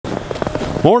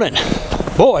Morning.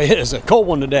 Boy, it is a cold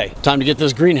one today. Time to get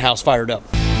this greenhouse fired up.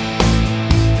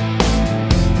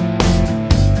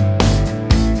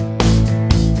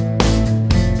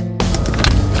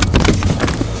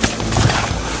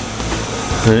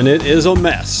 And it is a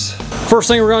mess. First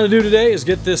thing we're going to do today is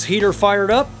get this heater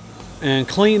fired up and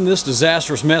clean this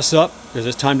disastrous mess up because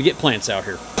it's time to get plants out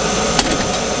here.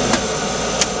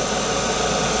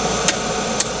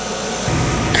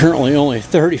 Currently only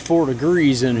 34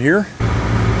 degrees in here.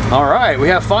 All right, we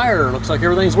have fire. Looks like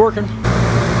everything's working.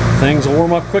 Things will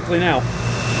warm up quickly now.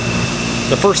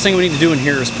 The first thing we need to do in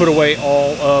here is put away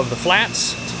all of the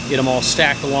flats, get them all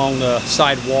stacked along the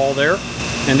side wall there,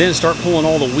 and then start pulling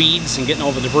all the weeds and getting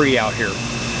all the debris out here.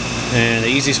 And the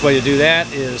easiest way to do that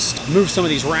is move some of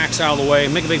these racks out of the way,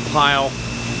 make a big pile,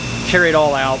 carry it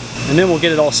all out, and then we'll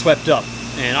get it all swept up.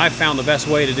 And I've found the best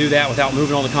way to do that without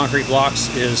moving all the concrete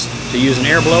blocks is to use an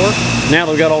air blower. Now that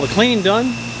we've got all the cleaning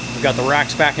done, we've got the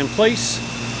racks back in place,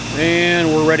 and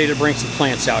we're ready to bring some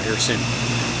plants out here soon.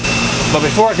 But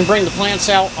before I can bring the plants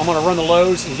out, I'm going to run the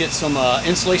Lowe's and get some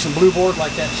insulation blue board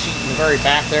like that sheet in the very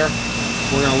back there.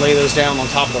 We're going to lay those down on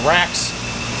top of the racks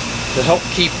to help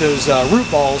keep those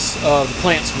root balls of the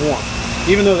plants warm.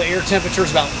 Even though the air temperature is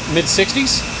about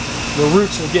mid-60s, the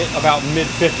roots will get about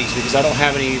mid-50s because I don't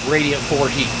have any radiant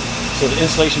forward heat. So the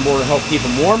insulation board will help keep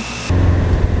them warm.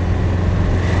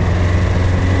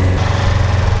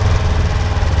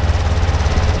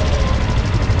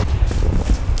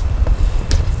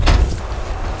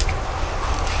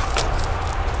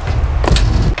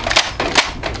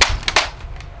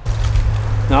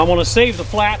 Now I want to save the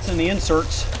flats and the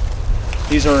inserts.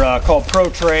 These are called Pro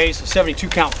Trays, a 72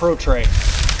 count Pro Tray.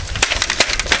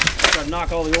 Try to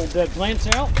knock all the old dead plants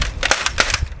out,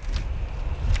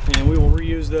 and we will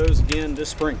reuse those again this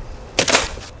spring.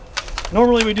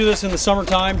 Normally we do this in the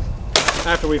summertime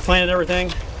after we planted everything.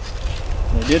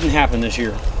 It didn't happen this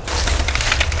year.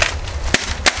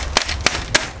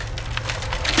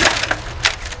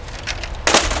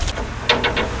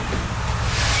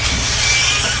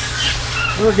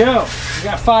 There we go. We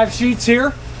got 5 sheets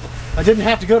here. I didn't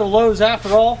have to go to Lowe's after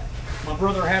all. My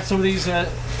brother had some of these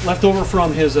left over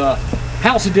from his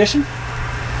house edition.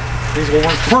 These will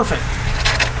work perfect.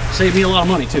 Save me a lot of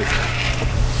money too.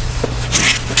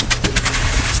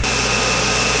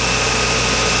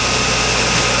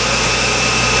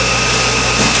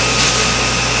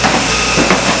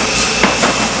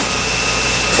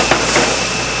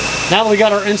 Now that we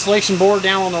got our insulation board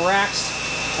down on the racks,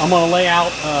 I'm going to lay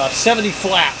out 70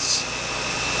 flats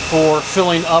for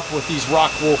filling up with these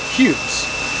rockwool cubes.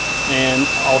 And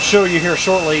I'll show you here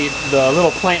shortly the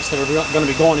little plants that are going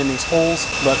to be going in these holes.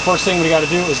 But first thing we got to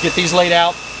do is get these laid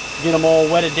out, get them all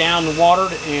wetted down and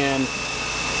watered, and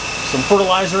some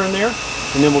fertilizer in there,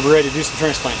 and then we'll be ready to do some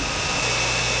transplanting.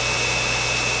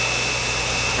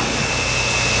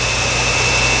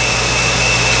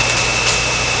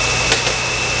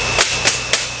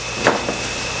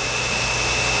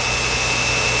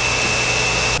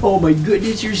 Oh my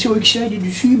goodness, you're so excited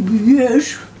to see me,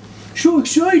 yes. So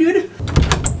excited.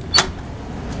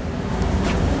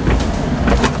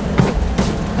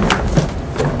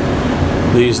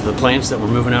 These are the plants that we're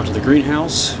moving out to the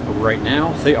greenhouse right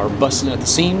now. They are busting at the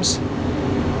seams.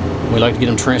 We like to get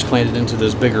them transplanted into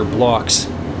those bigger blocks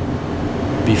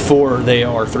before they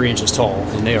are 3 inches tall,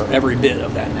 and they are every bit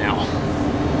of that now.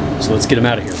 So let's get them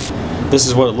out of here. This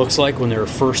is what it looks like when they're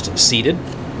first seeded.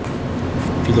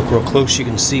 If you look real close, you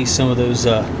can see some of those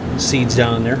seeds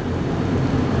down in there.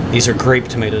 These are grape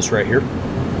tomatoes right here.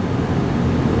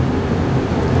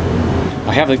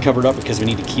 I have them covered up because we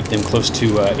need to keep them close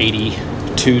to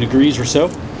 82 degrees or so.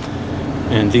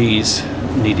 And these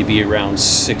need to be around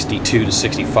 62 to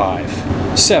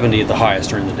 65. 70 at the highest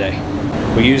during the day.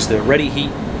 We use the Ready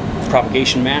Heat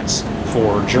propagation mats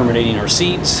for germinating our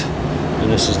seeds.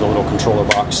 And this is the little controller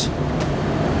box.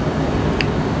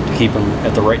 Keep them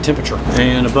at the right temperature.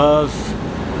 And above,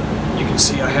 you can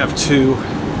see I have 2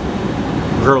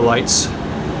 grow lights,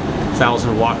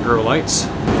 1,000-watt grow lights,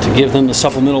 to give them the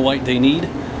supplemental light they need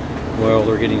while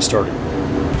they're getting started.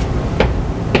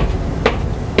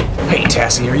 Hey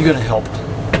Tassie, are you gonna help?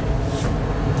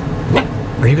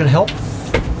 Are you gonna help?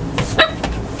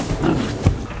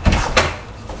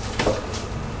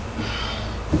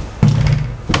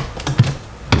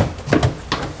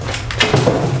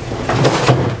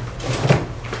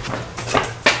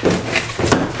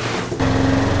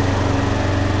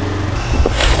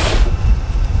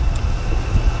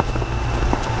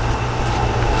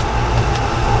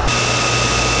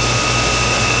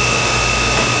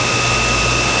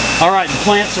 All right, the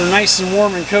plants are nice and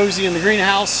warm and cozy in the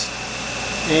greenhouse.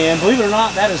 And believe it or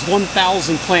not, that is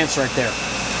 1,000 plants right there.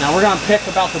 Now we're going to pick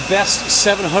about the best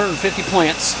 750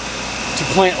 plants to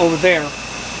plant over there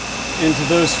into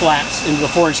those flats, into the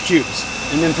 4-inch cubes.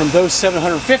 And then from those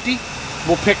 750,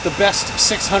 we'll pick the best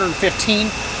 615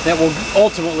 that will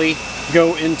ultimately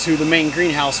go into the main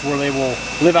greenhouse where they will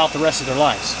live out the rest of their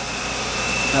lives.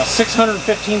 Now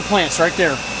 615 plants right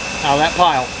there out of that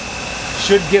pile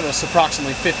should give us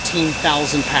approximately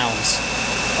 15,000 pounds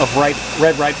of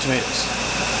red ripe tomatoes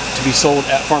to be sold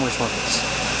at farmers markets.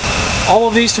 All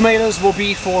of these tomatoes will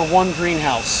be for one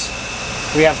greenhouse.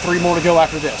 We have 3 more to go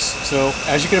after this. So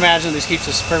as you can imagine, this keeps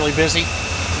us fairly busy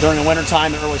during the winter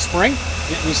time and early spring,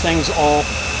 getting these things all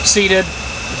seeded,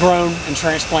 grown, and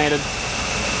transplanted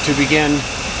to begin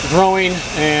growing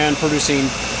and producing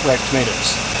ripe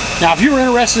tomatoes. Now, if you were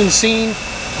interested in seeing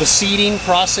the seeding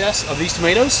process of these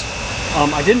tomatoes,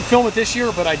 I didn't film it this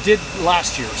year, but I did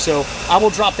last year. So I will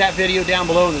drop that video down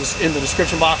below in the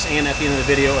description box and at the end of the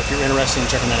video if you're interested in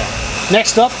checking that out.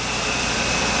 Next up,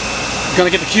 we're going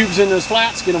to get the cubes in those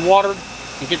flats, get them watered,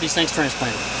 and get these things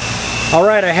transplanted. All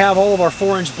right, I have all of our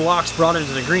 4-inch blocks brought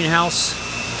into the greenhouse.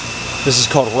 This is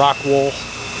called rockwool.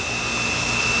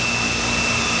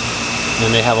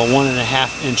 And they have a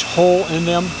 1.5-inch hole in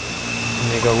them.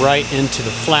 And they go right into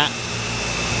the flat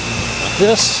like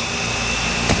this.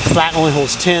 The flat only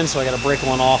holds 10, so I got to break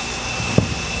one off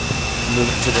and move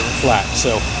it to a different flat.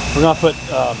 So we're going to put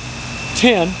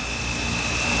 10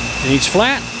 in each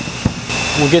flat.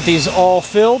 We'll get these all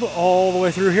filled all the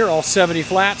way through here, all 70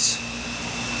 flats.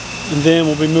 And then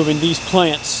we'll be moving these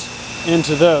plants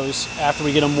into those after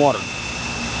we get them watered.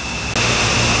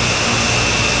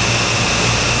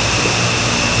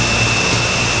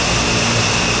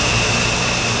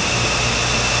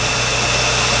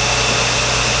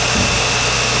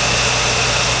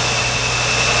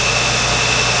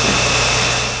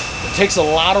 It takes a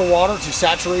lot of water to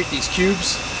saturate these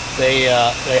cubes. They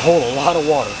hold a lot of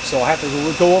water, so I have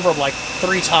to go over them like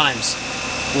 3 times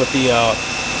with the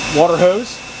water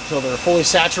hose until they're fully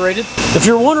saturated. If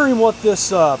you're wondering what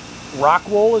this rock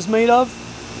wool is made of,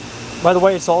 by the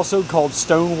way, it's also called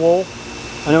stone wool.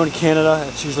 I know in Canada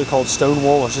it's usually called stone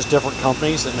wool. It's just different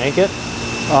companies that make it.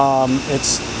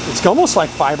 It's almost like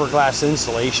fiberglass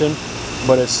insulation,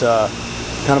 but it's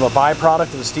kind of a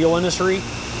byproduct of the steel industry.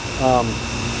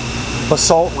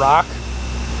 Basalt rock,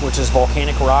 which is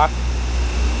volcanic rock,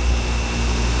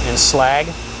 and slag.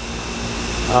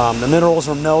 The minerals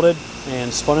are melted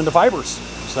and spun into fibers.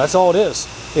 So that's all it is.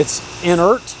 It's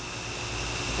inert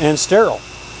and sterile.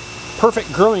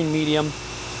 Perfect growing medium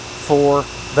for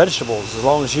vegetables, as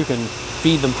long as you can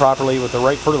feed them properly with the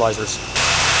right fertilizers.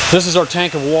 This is our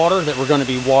tank of water that we're going to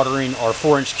be watering our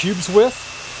 4-inch cubes with.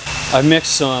 I've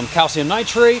mixed some calcium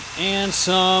nitrate and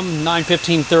some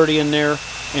 9-15-30 in there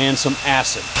and some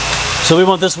acid. So we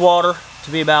want this water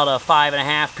to be about a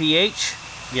 5.5 pH,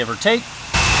 give or take.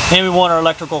 And we want our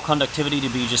electrical conductivity to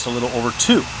be just a little over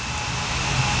 2.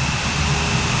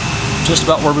 Just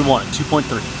about where we want it,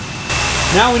 2.3.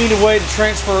 Now we need a way to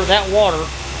transfer that water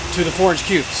to the 4-inch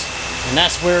cubes. And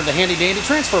that's where the handy dandy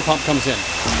transfer pump comes in.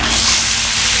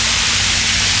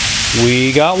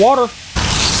 We got water.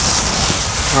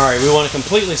 All right, we want to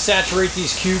completely saturate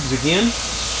these cubes again.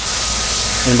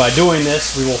 And by doing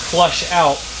this, we will flush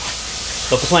out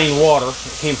the plain water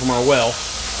that came from our well,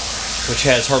 which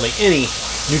has hardly any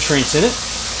nutrients in it,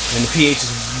 and the pH is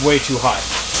way too high.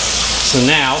 So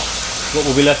now, what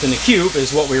will be left in the cube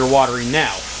is what we are watering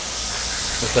now,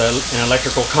 with an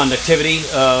electrical conductivity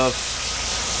of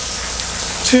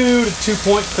 2 to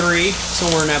 2.3,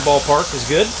 somewhere in that ballpark is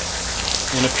good,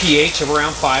 and a pH of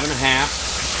around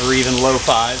 5.5, or even low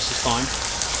 5s is fine.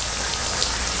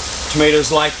 Tomatoes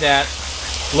like that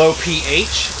low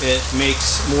pH, it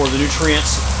makes more of the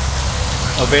nutrients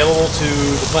available to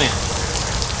the plant.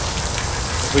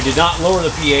 If we did not lower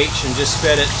the pH and just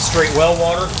fed it straight well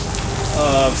water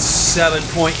of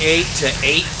 7.8 to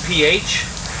 8 pH,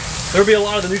 there would be a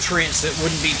lot of the nutrients that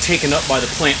wouldn't be taken up by the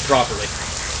plant properly.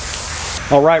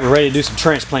 All right, we're ready to do some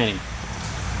transplanting.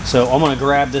 So I'm going to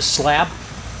grab this slab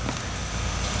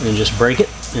and just break it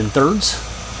in thirds,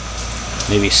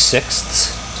 maybe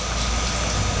sixths.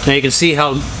 Now you can see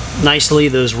how nicely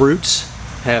those roots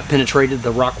have penetrated the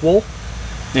rock wool,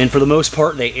 and for the most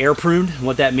part they air pruned.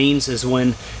 What that means is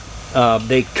when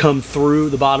they come through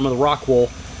the bottom of the rock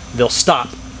wool, they'll stop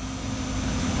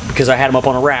because I had them up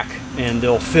on a rack, and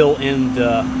they'll fill in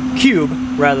the cube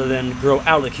rather than grow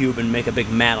out of the cube and make a big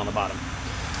mat on the bottom.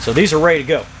 So these are ready to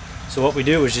go. So what we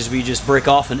do is we just break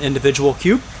off an individual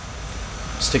cube,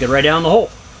 stick it right down the hole.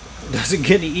 It doesn't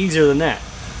get any easier than that.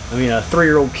 I mean, a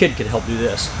 3-year-old kid could help do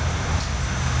this.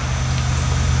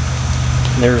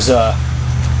 There's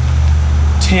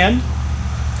 10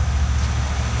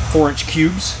 4-inch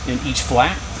cubes in each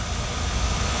flat.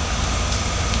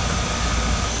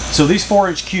 So these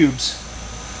 4-inch cubes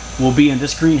will be in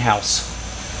this greenhouse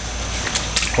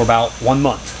for about 1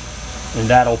 month, and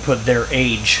that'll put their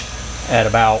age at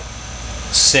about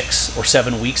 6 or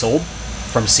 7 weeks old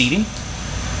from seeding.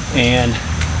 And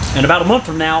in about a month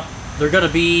from now, they're going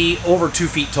to be over 2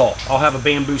 feet tall. I'll have a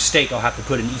bamboo stake I'll have to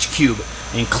put in each cube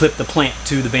and clip the plant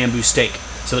to the bamboo stake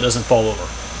so it doesn't fall over.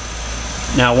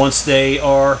 Now once they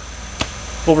are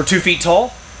over 2 feet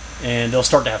tall and they'll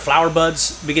start to have flower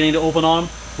buds beginning to open on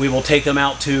them, we will take them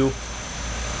out to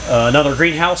another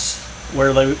greenhouse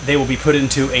where they will be put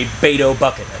into a Beto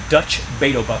bucket, a Dutch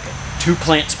Beto bucket, 2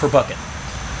 plants per bucket.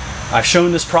 I've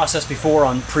shown this process before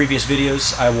on previous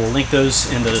videos. I will link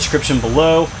those in the description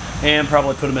below and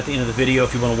probably put them at the end of the video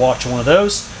if you want to watch one of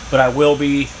those. But I will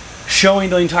be showing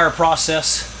the entire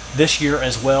process this year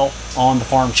as well on the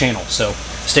farm channel. So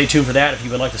stay tuned for that if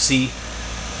you would like to see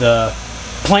the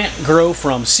plant grow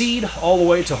from seed all the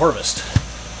way to harvest.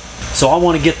 So I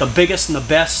want to get the biggest and the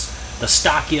best, the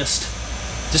stockiest,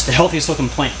 just the healthiest looking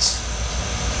plants,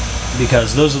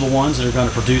 because those are the ones that are going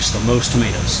to produce the most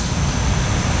tomatoes.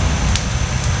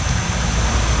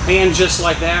 And just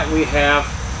like that, we have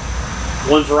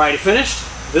one variety finished.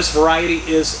 This variety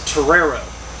is Torero,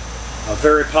 a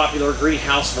very popular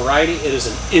greenhouse variety. It is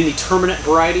an indeterminate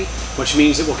variety, which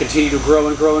means it will continue to grow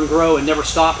and grow and grow and never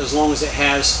stop as long as it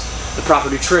has the proper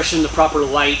nutrition, the proper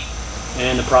light,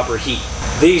 and the proper heat.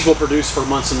 These will produce for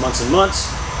months and months and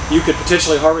months. You could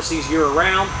potentially harvest these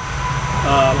year-round.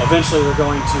 Eventually they're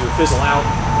going to fizzle out,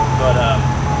 but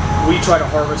we try to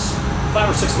harvest 5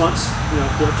 or 6 months, you know,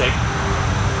 give or take,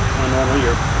 on a normal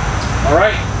year. All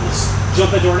right, let's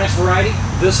jump into our next variety.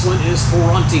 This one is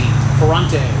Ferrante.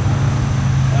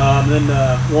 Then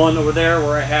the one over there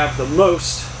where I have the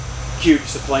most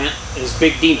cubes to plant is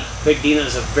Big Dina. Big Dina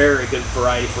is a very good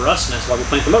variety for us, and that's why we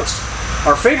plant the most.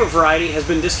 Our favorite variety has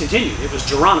been discontinued. It was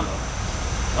Geronimo.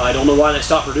 I don't know why they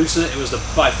stopped producing it. It was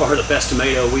by far the best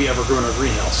tomato we ever grew in our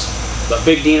greenhouse. But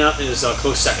Big Dina is a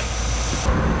close second.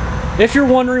 If you're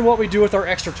wondering what we do with our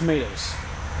extra tomatoes,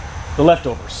 the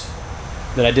leftovers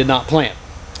that I did not plant,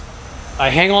 I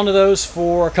hang on to those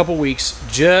for a couple weeks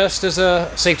just as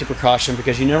a safety precaution,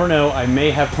 because you never know, I may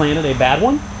have planted a bad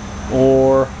one,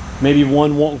 or maybe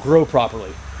one won't grow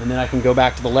properly, and then I can go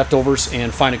back to the leftovers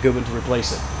and find a good one to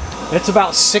replace it. It's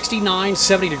about 69,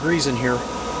 70 degrees in here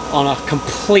on a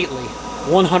completely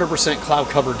 100% cloud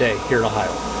covered day here in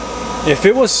Ohio. If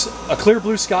it was a clear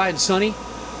blue sky and sunny,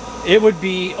 it would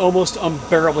be almost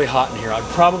unbearably hot in here. I'd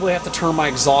probably have to turn my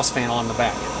exhaust fan on in the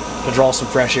back to draw some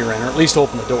fresh air in, or at least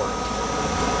open the door.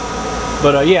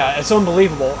 But yeah, it's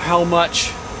unbelievable how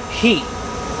much heat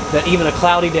that even a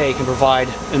cloudy day can provide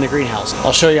in the greenhouse.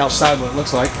 I'll show you outside what it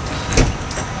looks like.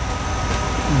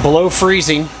 Below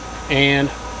freezing and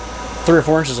 3 or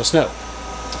 4 inches of snow.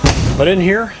 But in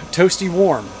here, toasty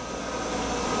warm.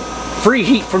 Free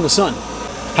heat from the sun.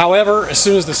 However, as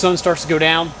soon as the sun starts to go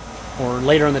down, or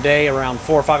later in the day around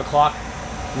 4 or 5 o'clock,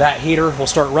 that heater will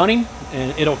start running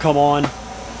and it'll come on,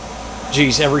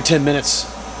 geez, every 10 minutes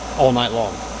all night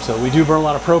long. So we do burn a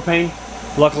lot of propane.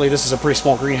 Luckily this is a pretty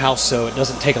small greenhouse, so it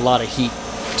doesn't take a lot of heat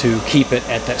to keep it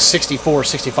at that 64,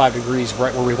 65 degrees,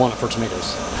 right where we want it for tomatoes.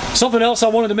 Something else I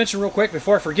wanted to mention real quick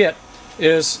before I forget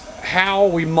is how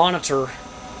we monitor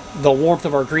the warmth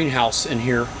of our greenhouse in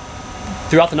here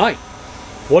throughout the night.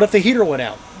 What if the heater went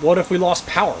out? What if we lost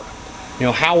power? You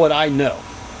know, how would I know?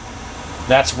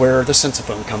 That's where the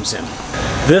Sensiphone comes in.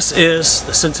 This is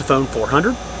the Sensiphone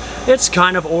 400. It's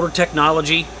kind of older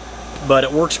technology, but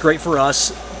it works great for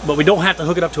us. But we don't have to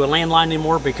hook it up to a landline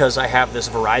anymore because I have this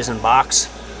Verizon box.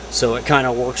 So it kind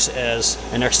of works as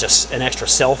an extra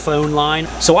cell phone line.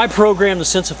 So I program the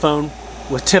Sensiphone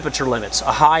with temperature limits,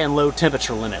 a high and low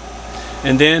temperature limit.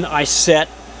 And then I set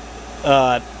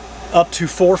up to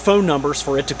 4 phone numbers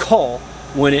for it to call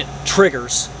when it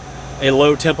triggers a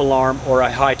low temp alarm or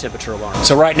a high temperature alarm.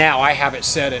 So right now I have it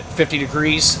set at 50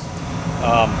 degrees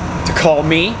to call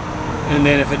me, and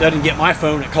then if it doesn't get my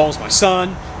phone, it calls my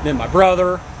son, then my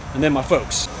brother, and then my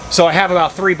folks. So I have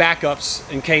about 3 backups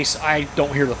in case I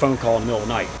don't hear the phone call in the middle of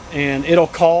the night. And it'll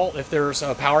call if there's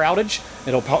a power outage.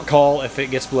 It'll call if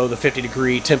it gets below the 50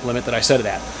 degree temp limit that I set it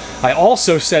at. I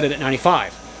also set it at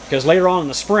 95 because later on in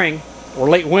the spring or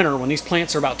late winter, when these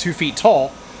plants are about 2 feet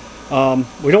tall,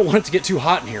 we don't want it to get too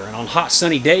hot in here. And on hot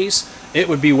sunny days, it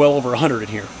would be well over 100 in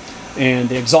here. And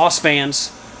the exhaust fan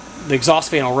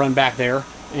will run back there,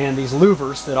 and these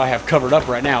louvers that I have covered up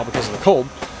right now because of the cold,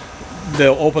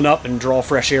 they'll open up and draw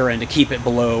fresh air in to keep it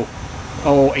below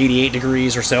 88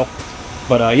 degrees or so.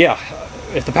 But yeah,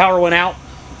 if the power went out,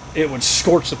 it would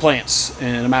scorch the plants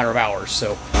in a matter of hours.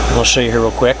 So I'll show you here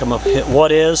real quick. I'm gonna hit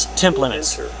what is temp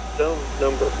limits. Enter zone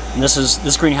number. And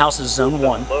this greenhouse is zone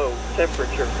 1. The low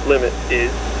temperature limit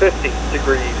is 50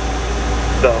 degrees.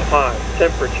 The high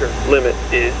temperature limit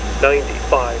is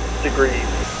 95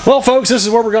 degrees. Well, folks, this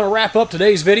is where we're going to wrap up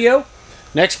today's video.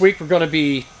 Next week, we're going to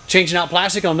be changing out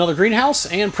plastic on another greenhouse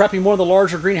and prepping one of the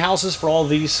larger greenhouses for all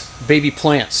these baby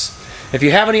plants. If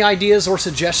you have any ideas or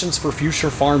suggestions for future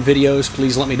farm videos,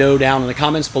 please let me know down in the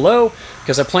comments below,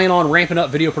 because I plan on ramping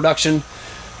up video production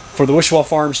for the Wishwell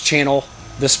Farms channel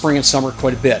this spring and summer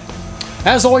quite a bit.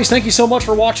 As always, thank you so much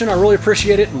for watching. I really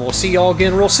appreciate it, and we'll see y'all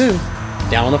again real soon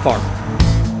down on the farm.